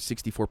cases. Over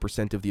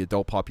 64% of the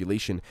adult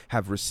population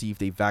have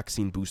received a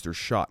vaccine booster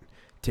shot.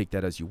 Take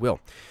that as you will.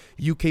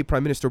 UK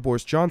Prime Minister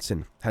Boris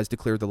Johnson has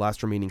declared the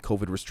last remaining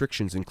COVID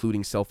restrictions,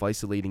 including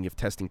self-isolating if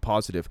testing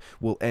positive,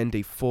 will end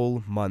a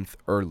full month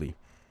early.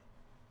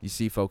 You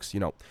see, folks,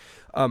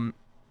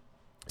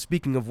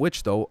 Speaking of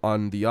which, though,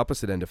 on the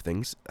opposite end of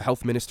things,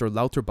 Health Minister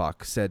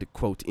Lauterbach said,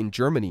 quote, "In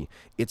Germany,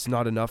 it's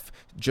not enough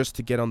just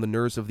to get on the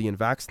nerves of the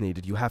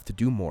unvaccinated. You have to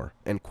do more,"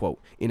 end quote,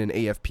 in an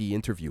AFP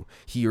interview.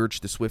 He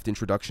urged the swift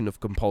introduction of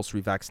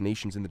compulsory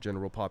vaccinations in the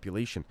general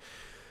population.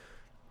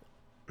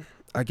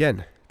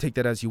 Again, take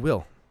that as you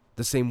will.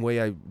 The same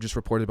way I just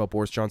reported about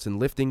Boris Johnson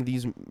lifting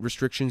these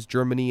restrictions,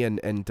 Germany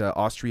and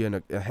Austria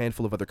and a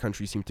handful of other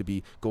countries seem to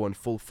be going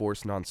full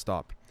force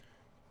nonstop.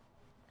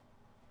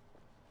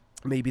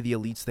 Maybe the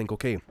elites think,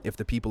 okay, if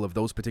the people of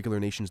those particular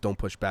nations don't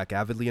push back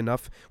avidly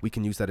enough, we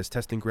can use that as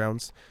testing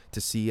grounds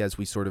to see, as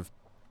we sort of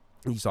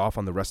ease off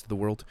on the rest of the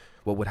world,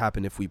 what would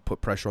happen if we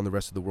put pressure on the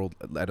rest of the world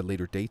at a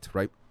later date,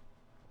 right?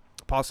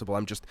 Possible.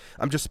 I'm just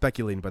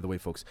speculating, by the way,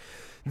 folks.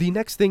 The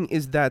next thing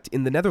is that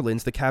in the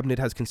Netherlands, the cabinet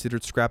has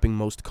considered scrapping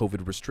most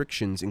COVID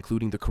restrictions,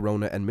 including the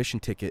corona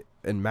admission ticket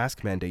and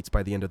mask mandates,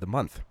 by the end of the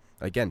month.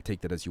 Again, take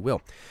that as you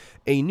will.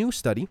 A new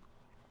study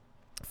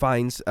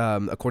finds,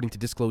 according to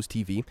Disclosed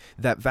TV,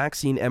 that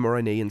vaccine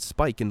mRNA and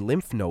spike in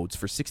lymph nodes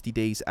for 60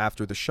 days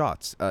after the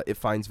shots. It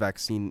finds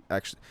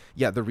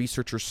the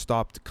researchers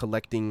stopped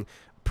collecting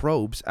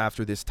probes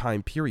after this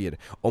time period.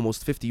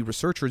 Almost 50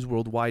 researchers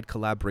worldwide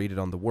collaborated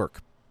on the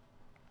work.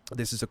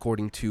 This is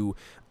according to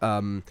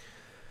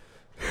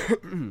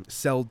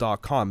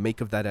Cell.com.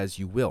 Make of that as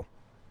you will.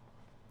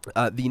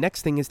 The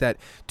next thing is that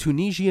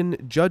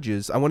Tunisian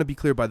judges, I want to be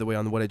clear, by the way,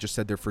 on what I just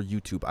said there for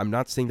YouTube. I'm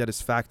not saying that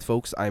as fact,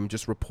 folks. I'm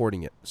just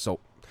reporting it. So,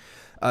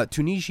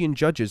 Tunisian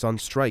judges on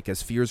strike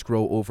as fears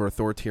grow over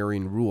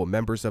authoritarian rule.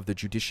 Members of the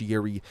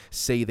judiciary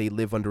say they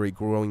live under a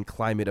growing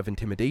climate of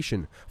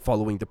intimidation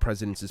following the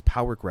president's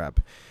power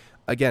grab.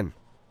 Again,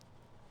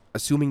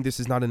 assuming this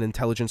is not an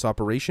intelligence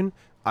operation,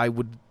 I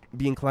would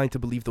be inclined to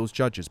believe those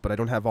judges, but I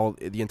don't have all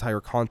the entire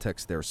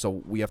context there,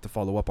 so we have to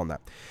follow up on that.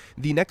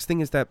 The next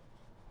thing is that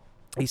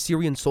a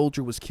Syrian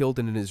soldier was killed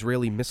in an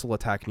Israeli missile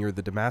attack near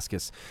the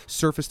Damascus.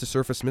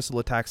 Surface-to-surface missile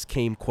attacks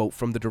came, quote,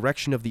 from the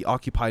direction of the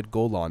occupied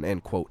Golan,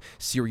 end quote,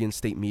 Syrian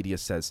state media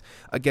says.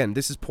 Again,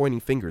 this is pointing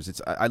fingers.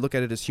 I look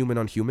at it as human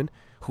on human.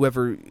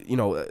 Whoever,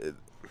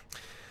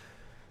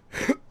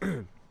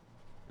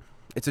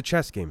 it's a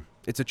chess game.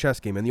 It's a chess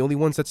game, and the only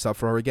ones that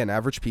suffer are, again,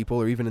 average people,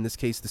 or even in this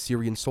case, the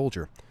Syrian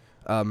soldier.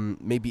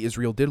 Maybe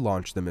Israel did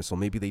launch the missile.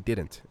 Maybe they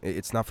didn't.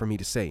 It's not for me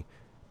to say.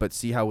 But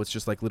see how it's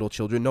just like little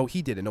children. No,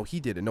 he didn't. No, he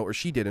didn't. No, or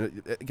she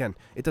didn't. Again,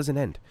 it doesn't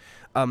end.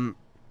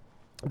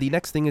 The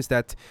next thing is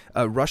that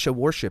Russia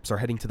warships are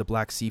heading to the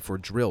Black Sea for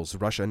drills.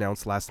 Russia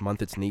announced last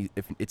month its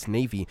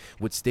navy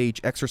would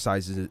stage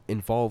exercises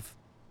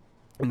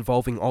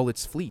involving all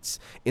its fleets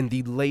in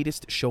the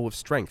latest show of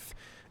strength.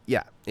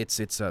 Yeah, it's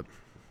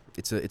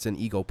an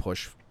ego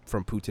push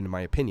from Putin, in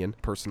my opinion,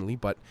 personally.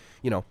 But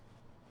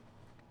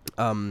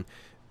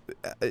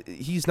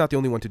he's not the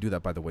only one to do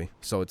that, by the way,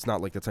 so it's not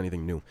like that's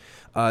anything new.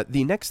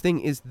 The next thing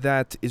is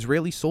that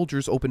Israeli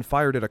soldiers opened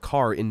fire at a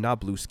car in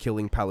Nablus,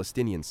 killing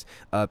Palestinians.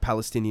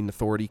 Palestinian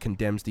Authority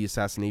condemns the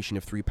assassination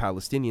of 3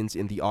 Palestinians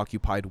in the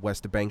occupied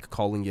West Bank,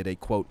 calling it a,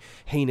 quote,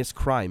 heinous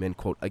crime, end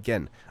quote.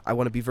 Again, I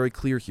want to be very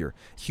clear here.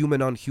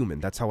 Human on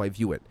human, that's how I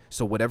view it.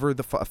 So whatever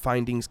the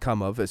findings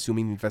come of,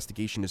 assuming the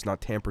investigation is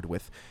not tampered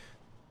with,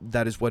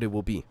 that is what it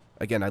will be.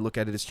 Again, I look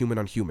at it as human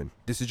on human.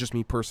 This is just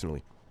me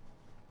personally.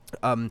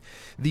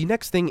 The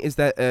next thing is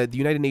that the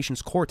United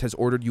Nations Court has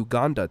ordered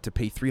Uganda to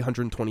pay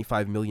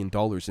 $325 million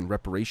in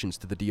reparations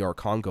to the DR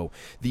Congo.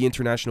 The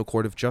International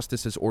Court of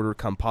Justice has ordered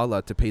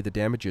Kampala to pay the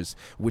damages,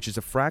 which is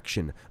a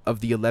fraction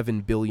of the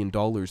 $11 billion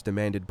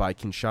demanded by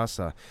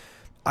Kinshasa.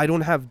 I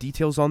don't have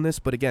details on this,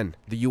 but again,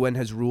 the UN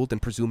has ruled,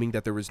 and presuming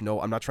that there is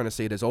no, I'm not trying to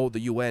say it as, the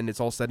UN,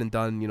 it's all said and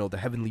done, the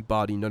heavenly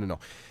body, no.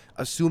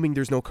 Assuming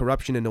there's no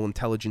corruption and no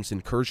intelligence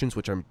incursions,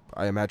 which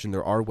I imagine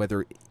there are,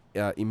 whether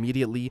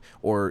immediately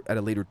or at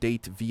a later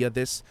date via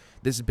this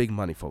is big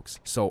money, folks.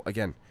 So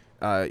again,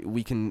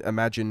 We can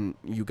imagine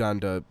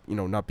Uganda,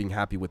 not being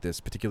happy with this,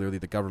 particularly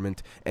the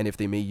government, and if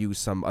they may use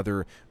some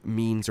other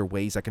means or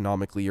ways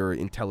economically or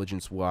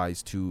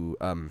intelligence-wise to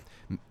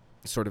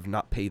sort of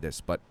not pay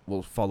this, but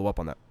we'll follow up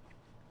on that.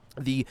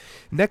 The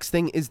next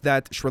thing is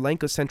that Sri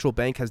Lanka's central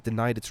bank has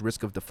denied its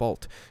risk of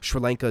default. Sri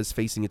Lanka is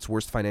facing its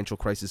worst financial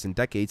crisis in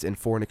decades, and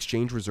foreign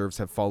exchange reserves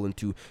have fallen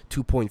to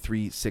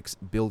 2.36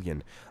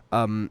 billion.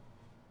 I'm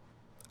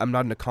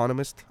not an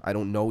economist. I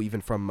don't know, even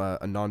from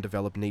a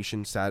non-developed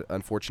nation, sad,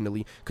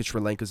 unfortunately, because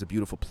Sri Lanka is a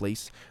beautiful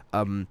place.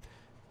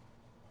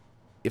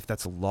 If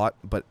that's a lot,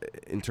 but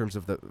in terms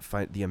of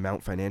the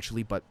amount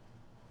financially, but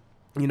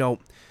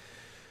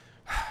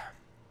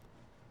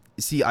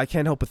see, I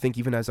can't help but think,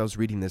 even as I was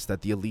reading this,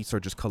 that the elites are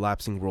just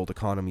collapsing world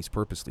economies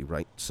purposely,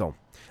 right? So,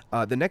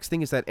 the next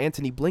thing is that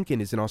Antony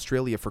Blinken is in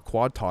Australia for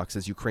Quad talks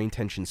as Ukraine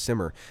tensions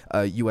simmer.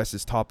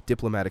 U.S.'s top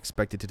diplomat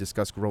expected to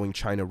discuss growing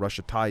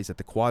China-Russia ties at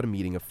the Quad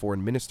meeting of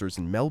foreign ministers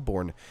in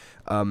Melbourne.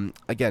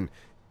 Again,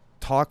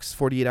 talks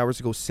 48 hours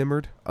ago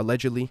simmered,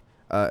 allegedly,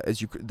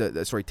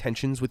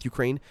 tensions with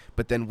Ukraine,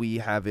 but then we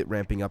have it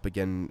ramping up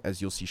again,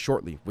 as you'll see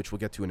shortly, which we'll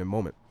get to in a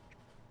moment.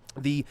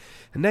 The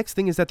next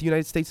thing is that the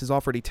United States has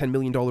offered a $10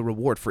 million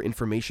reward for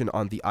information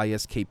on the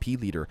ISKP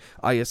leader.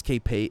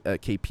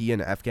 ISKP,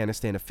 an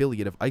Afghanistan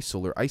affiliate of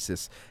ISIL or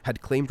ISIS,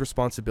 had claimed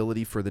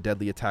responsibility for the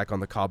deadly attack on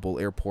the Kabul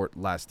airport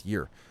last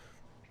year.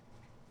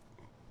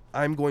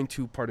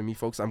 Pardon me,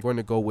 folks, I'm going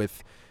to go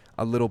with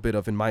a little bit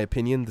of, in my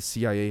opinion, the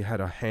CIA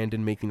had a hand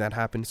in making that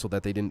happen so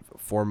that they didn't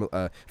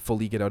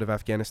fully get out of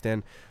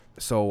Afghanistan.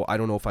 So I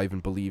don't know if I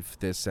even believe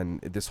this, and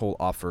this whole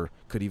offer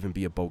could even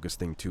be a bogus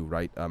thing too,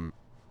 right?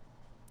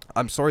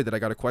 I'm sorry that I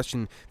got to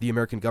question the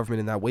American government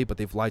in that way, but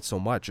they've lied so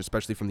much,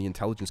 especially from the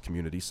intelligence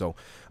community. So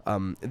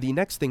the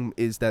next thing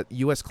is that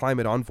U.S.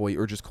 climate envoy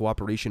urges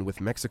cooperation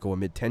with Mexico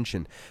amid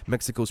tension.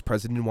 Mexico's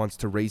president wants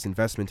to raise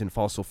investment in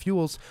fossil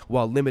fuels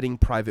while limiting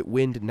private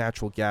wind,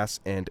 natural gas,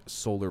 and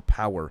solar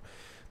power.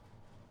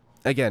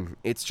 Again,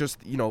 it's just,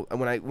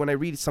 when I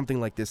read something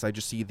like this, I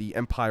just see the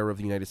empire of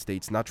the United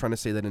States, not trying to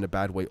say that in a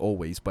bad way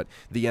always, but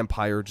the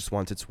empire just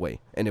wants its way,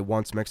 and it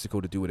wants Mexico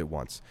to do what it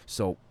wants.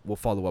 So we'll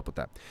follow up with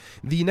that.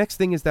 The next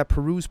thing is that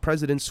Peru's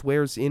president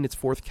swears in its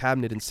fourth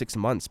cabinet in 6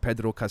 months.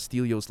 Pedro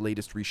Castillo's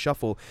latest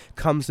reshuffle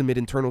comes amid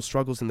internal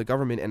struggles in the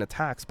government and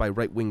attacks by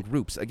right-wing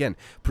groups. Again,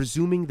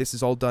 presuming this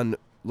is all done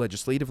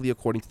legislatively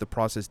according to the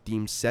process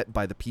deemed set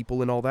by the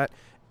people and all that,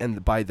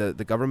 and by the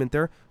government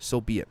there,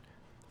 so be it.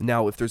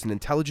 Now, if there's an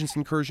intelligence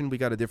incursion, we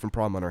got a different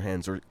problem on our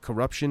hands, or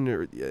corruption,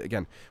 or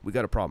again, we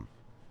got a problem.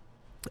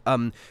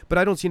 But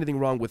I don't see anything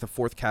wrong with a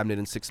fourth cabinet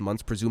in 6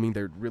 months, presuming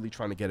they're really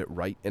trying to get it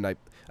right. And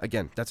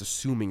again, that's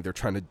assuming they're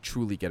trying to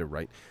truly get it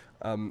right.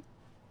 So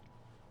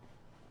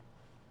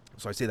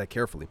I say that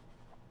carefully.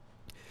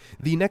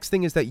 The next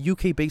thing is that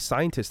UK-based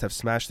scientists have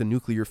smashed the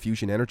nuclear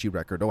fusion energy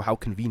record. Oh, how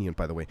convenient,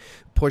 by the way.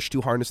 Push to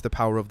harness the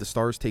power of the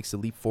stars takes a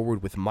leap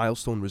forward with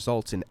milestone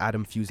results in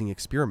atom fusing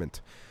experiment.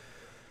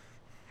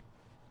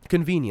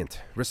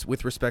 Convenient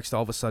with respects to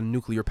all of a sudden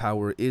nuclear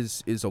power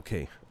is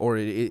okay, or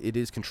it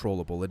is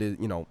controllable. It is,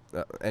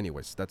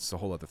 anyways, that's a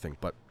whole other thing.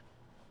 But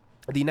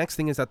the next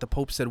thing is that the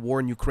Pope said war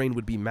in Ukraine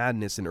would be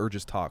madness and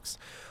urges talks.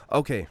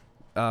 Okay,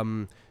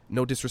 no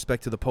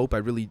disrespect to the Pope.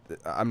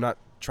 I'm not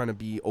trying to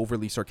be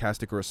overly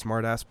sarcastic or a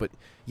smartass, but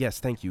yes,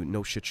 thank you.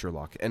 No shit,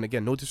 Sherlock. And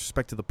again, no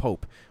disrespect to the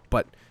Pope,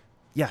 but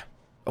yeah.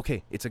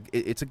 Okay, it's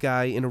a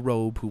guy in a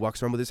robe who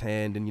walks around with his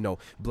hand and,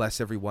 bless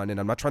everyone.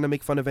 And I'm not trying to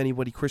make fun of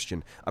anybody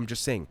Christian. I'm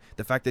just saying,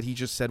 the fact that he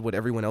just said what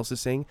everyone else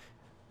is saying,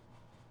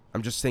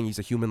 I'm just saying he's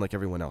a human like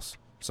everyone else.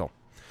 So,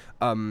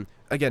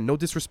 again, no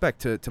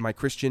disrespect to my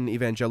Christian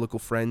evangelical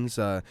friends.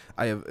 I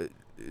have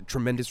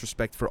tremendous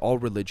respect for all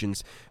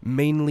religions,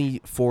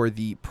 mainly for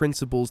the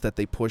principles that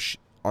they push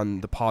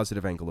on the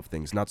positive angle of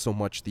things, not so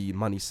much the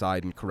money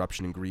side and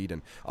corruption and greed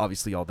and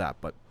obviously all that.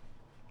 But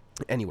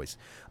anyways,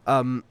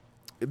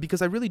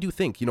 because I really do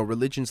think,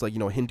 religions like,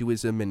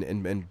 Hinduism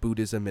and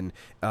Buddhism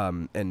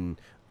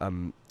and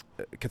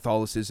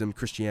Catholicism,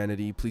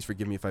 Christianity, please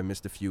forgive me if I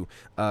missed a few,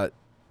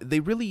 they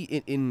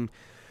really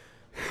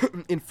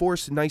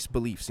enforce nice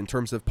beliefs in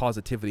terms of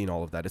positivity and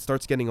all of that. It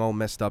starts getting all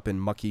messed up and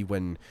mucky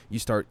when you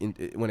start,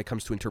 when it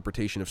comes to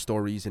interpretation of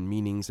stories and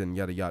meanings and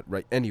yada yada,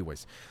 right?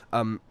 Anyways,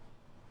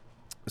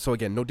 so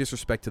again, no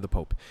disrespect to the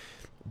Pope.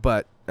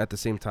 But at the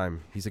same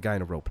time, he's a guy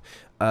in a robe.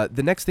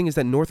 The next thing is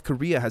that North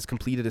Korea has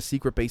completed a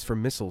secret base for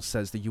missiles,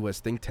 says the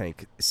U.S. think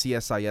tank.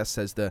 CSIS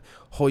says the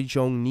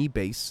Hoijong-ni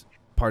base,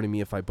 pardon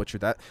me if I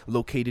butchered that,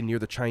 located near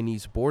the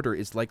Chinese border,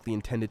 is likely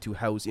intended to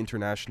house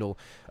intercontinental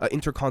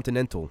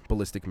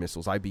ballistic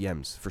missiles,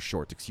 IBMs for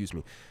short, excuse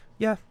me.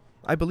 Yeah,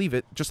 I believe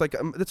it. Just like,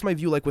 that's my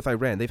view like with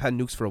Iran. They've had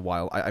nukes for a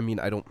while. I mean,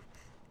 I don't,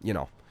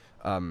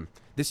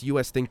 this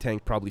U.S. think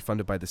tank probably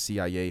funded by the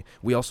CIA.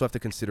 We also have to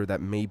consider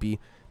that maybe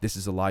this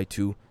is a lie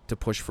too, to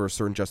push for a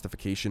certain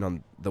justification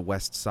on the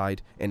West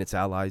side and its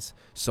allies.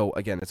 So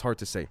again, it's hard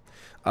to say.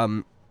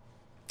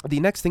 The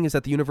next thing is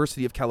that the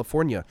University of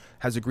California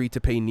has agreed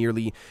to pay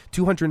nearly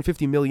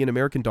 250 million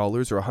American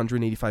dollars or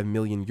 185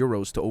 million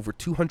euros to over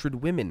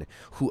 200 women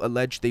who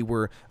alleged they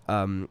were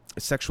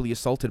sexually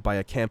assaulted by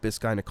a campus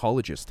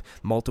gynecologist.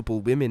 Multiple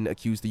women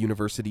accused the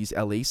university's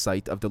LA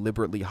site of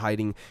deliberately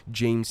hiding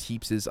James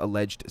Heaps's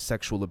alleged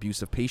sexual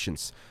abuse of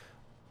patients.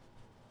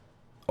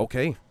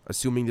 Okay,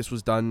 assuming this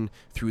was done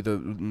through the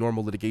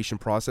normal litigation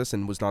process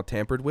and was not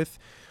tampered with,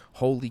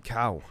 holy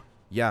cow.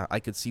 Yeah, I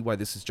could see why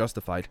this is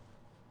justified.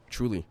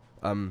 Truly.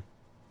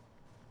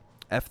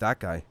 F that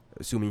guy,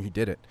 assuming he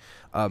did it.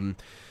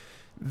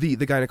 The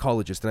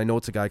gynecologist, and I know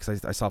it's a guy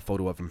because I saw a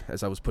photo of him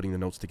as I was putting the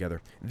notes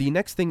together. The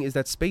next thing is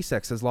that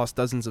SpaceX has lost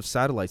dozens of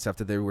satellites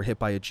after they were hit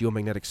by a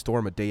geomagnetic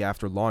storm a day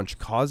after launch,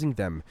 causing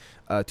them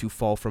to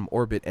fall from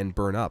orbit and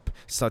burn up.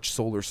 Such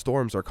solar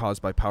storms are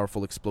caused by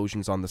powerful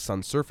explosions on the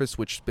sun's surface,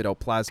 which spit out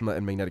plasma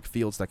and magnetic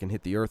fields that can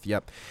hit the Earth.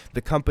 Yep.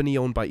 The company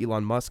owned by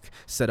Elon Musk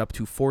said up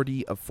to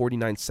 40 of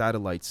 49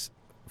 satellites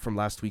from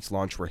last week's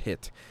launch were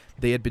hit.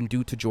 They had been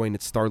due to join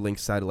its Starlink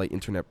satellite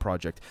internet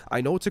project.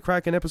 I know it's a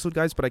Kraken episode,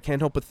 guys, but I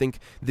can't help but think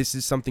this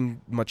is something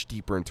much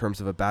deeper in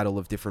terms of a battle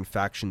of different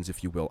factions,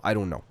 if you will. I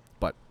don't know.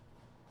 But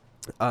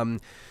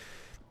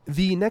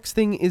the next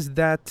thing is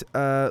that,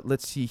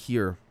 let's see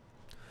here.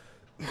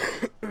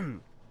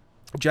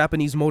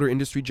 Japanese motor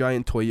industry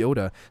giant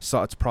Toyota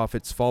saw its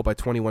profits fall by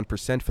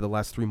 21% for the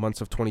last 3 months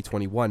of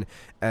 2021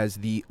 as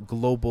the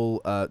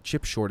global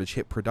chip shortage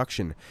hit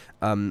production.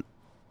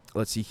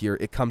 Let's see here.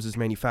 It comes as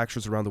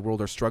manufacturers around the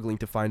world are struggling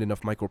to find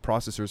enough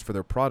microprocessors for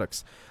their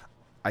products.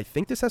 I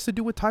think this has to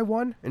do with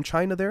Taiwan and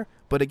China there.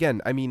 But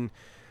again, I mean,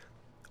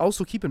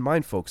 also keep in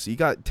mind, folks, you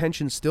got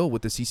tension still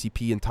with the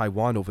CCP in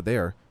Taiwan over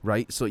there,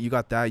 right? So you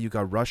got that. You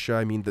got Russia.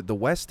 I mean, the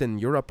West and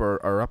Europe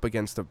are up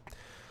against a...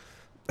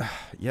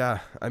 yeah,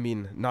 I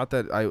mean, not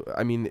that...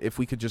 I mean, if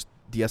we could just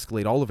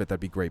de-escalate all of it, that'd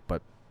be great.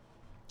 But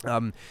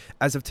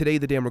as of today,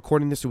 the day I'm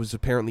recording this, there was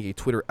apparently a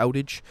Twitter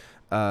outage.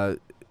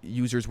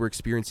 Users were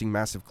experiencing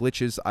massive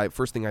glitches.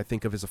 First thing I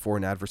think of is a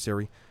foreign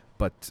adversary.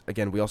 But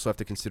again, we also have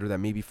to consider that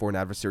maybe foreign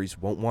adversaries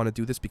won't want to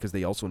do this because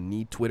they also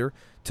need Twitter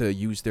to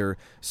use their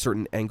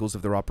certain angles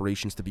of their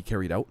operations to be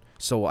carried out.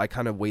 So I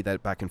kind of weigh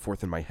that back and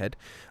forth in my head.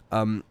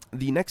 The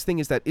next thing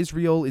is that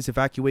Israel is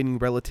evacuating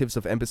relatives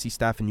of embassy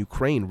staff in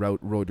Ukraine,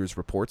 Reuters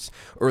reports.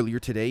 Earlier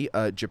today,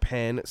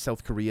 Japan,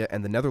 South Korea,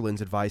 and the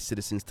Netherlands advised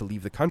citizens to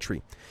leave the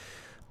country.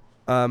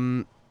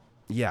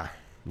 Yeah.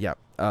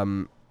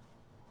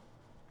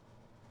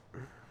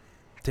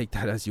 Take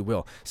that as you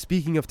will.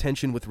 Speaking of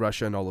tension with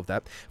Russia and all of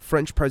that,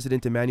 French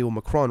President Emmanuel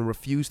Macron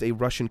refused a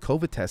Russian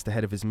COVID test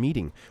ahead of his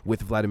meeting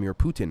with Vladimir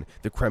Putin,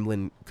 the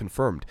Kremlin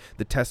confirmed.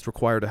 The test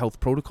required a health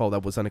protocol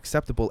that was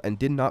unacceptable and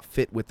did not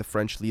fit with the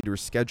French leader's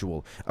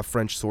schedule, a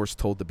French source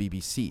told the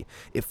BBC.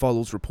 It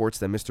follows reports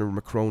that Mr.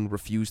 Macron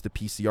refused the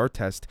PCR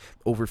test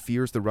over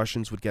fears the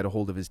Russians would get a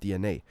hold of his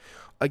DNA.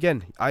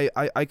 Again,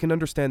 I can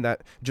understand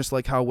that, just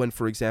like how when,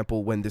 for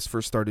example, when this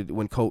first started,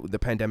 when the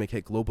pandemic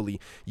hit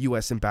globally,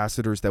 U.S.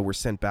 ambassadors that were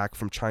sent back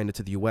from China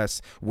to the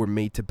U.S. were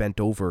made to bent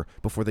over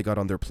before they got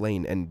on their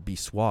plane and be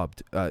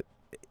swabbed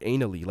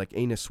anally, like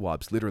anus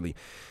swabs, literally,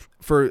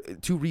 for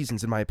two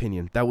reasons, in my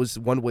opinion. That was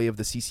one way of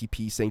the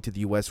CCP saying to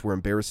the U.S., we're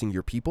embarrassing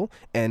your people,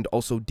 and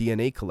also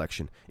DNA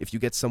collection. If you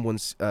get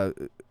someone's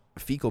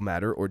fecal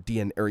matter or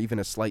DNA, or even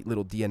a slight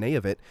little DNA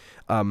of it,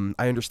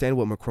 I understand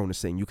what Macron is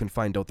saying. You can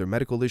find out their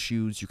medical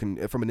issues. You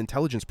can, from an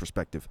intelligence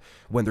perspective,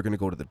 when they're going to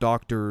go to the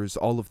doctors,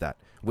 all of that,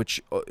 which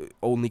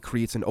only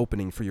creates an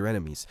opening for your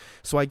enemies.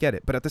 So I get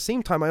it. But at the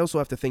same time, I also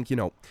have to think,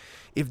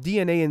 if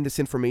DNA and this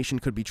information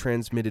could be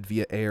transmitted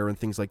via air and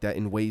things like that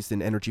in ways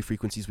and energy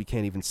frequencies we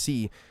can't even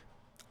see,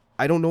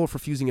 I don't know if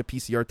refusing a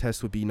PCR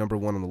test would be number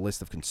one on the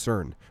list of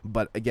concern.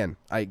 But again,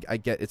 I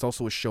get it's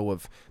also a show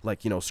of,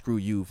 like, screw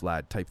you,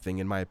 Vlad type thing,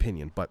 in my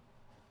opinion. But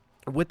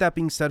with that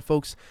being said,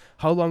 folks,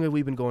 how long have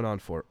we been going on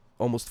for?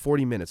 Almost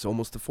 40 minutes,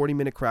 almost a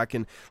 40-minute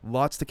Kraken.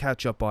 Lots to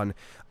catch up on.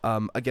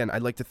 Again,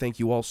 I'd like to thank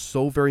you all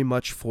so very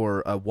much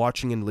for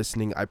watching and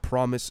listening. I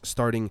promise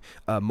starting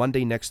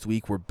Monday next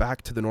week, we're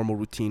back to the normal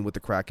routine with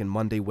the Kraken,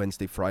 Monday,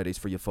 Wednesday, Fridays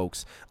for you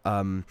folks.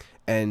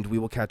 And we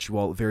will catch you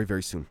all very,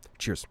 very soon.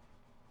 Cheers.